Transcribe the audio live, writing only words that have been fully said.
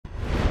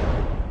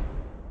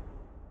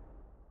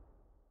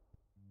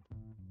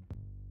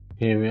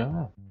Here we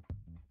are.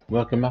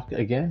 Welcome back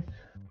again.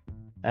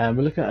 And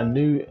we're looking at a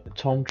new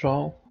time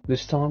trial.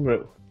 This time we're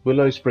at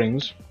Willow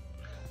Springs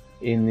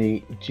in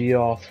the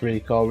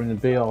GR3 car. We're in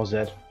the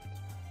BRZ.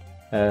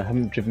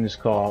 Haven't driven this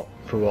car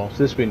for a while, so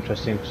this will be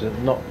interesting because it's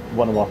not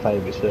one of my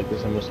favourite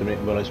circuits, I must admit.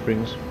 Willow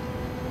Springs,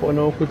 quite an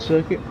awkward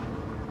circuit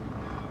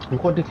and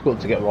quite difficult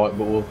to get right,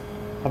 but we'll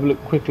have a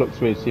quick look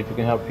through it, see if we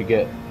can help you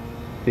get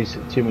these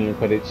 2 million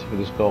credits for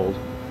this gold.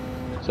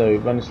 So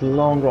run this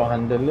long right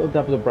hander, a little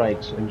dab of the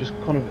brakes, and just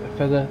kind of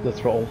feather the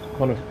throttle,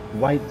 kind of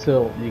wait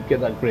till you get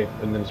that grip,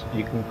 and then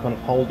you can kind of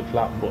hold it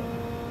flat, but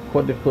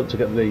quite difficult to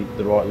get the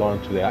right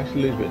line to it.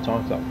 Actually lose a bit of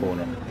time to that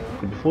corner.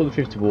 But before the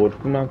 50 board,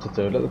 come down to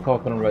third, let the car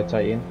kind of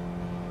rotate in.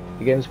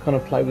 Again, just kind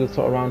of play with the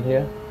throttle around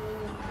here.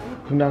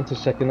 Come down to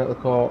second, let the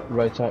car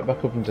rotate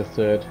back up into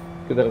third,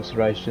 get that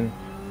acceleration.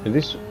 And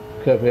this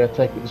curve here,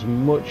 take as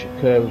much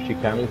curve as you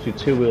can, with your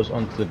two wheels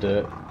onto the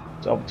dirt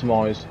to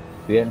optimise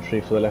the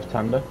entry for the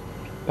left-hander.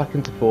 Back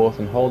into fourth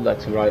and hold that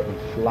accelerate and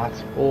flat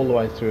all the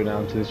way through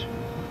now to this,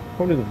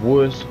 probably the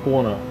worst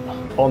corner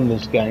on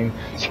this game,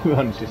 to be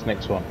honest. This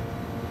next one,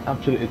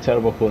 absolutely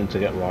terrible corner to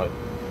get right.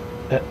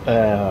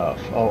 I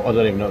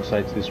don't even know what to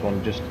say to this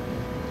one. Just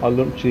I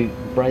literally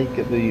brake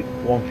at the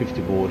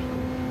 150 board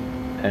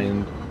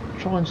and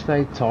try and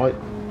stay tight.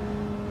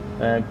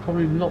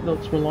 Probably not the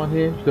optimal line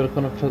here. You've got to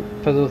kind of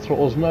feather the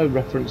throttle. There's no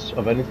reference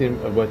of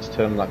anything of where to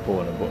turn in that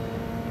corner, but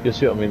you'll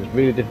see what I mean. It's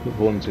really difficult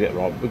for one to get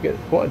right. We get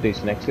quite a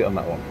decent exit on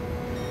that one.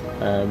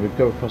 We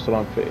go across the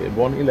line for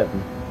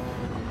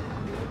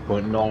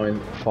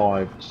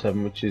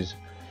 1:11.957, which is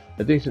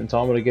a decent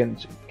time, but again,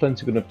 it's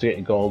plenty good enough to get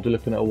your gold. We're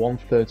looking at a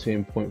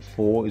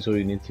 1:13.4 is all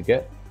you need to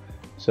get.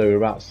 So we're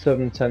about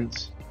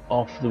 7/10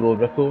 off the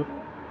world record.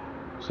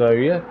 So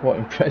yeah, quite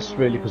impressed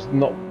really, because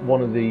not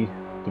one of the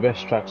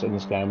best tracks in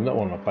this game, not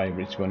one of my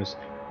favourites to be honest.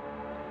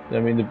 I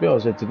mean, the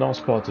BRZ's a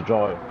nice car to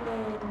drive,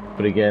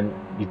 but again,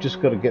 you've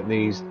just got to get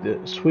the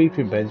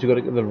sweeping bends, you've got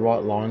to get the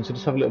right lines, so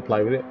just have a little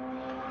play with it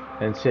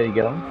and see how you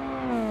get on.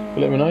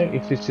 But let me know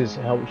if this has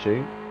helped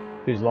you.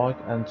 Please like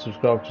and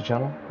subscribe to the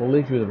channel. We'll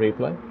leave you with a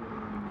replay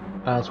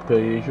as per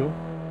usual.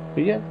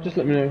 But yeah, just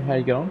let me know how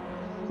you get on,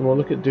 and we'll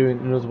look at doing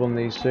another one of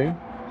these soon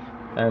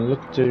and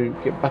look to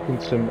get back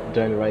into some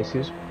daily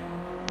races.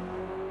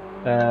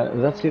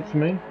 That's it for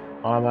me.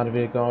 I'm out of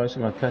here, guys,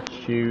 and I'll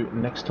catch you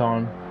next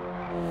time.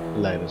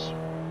 Laters.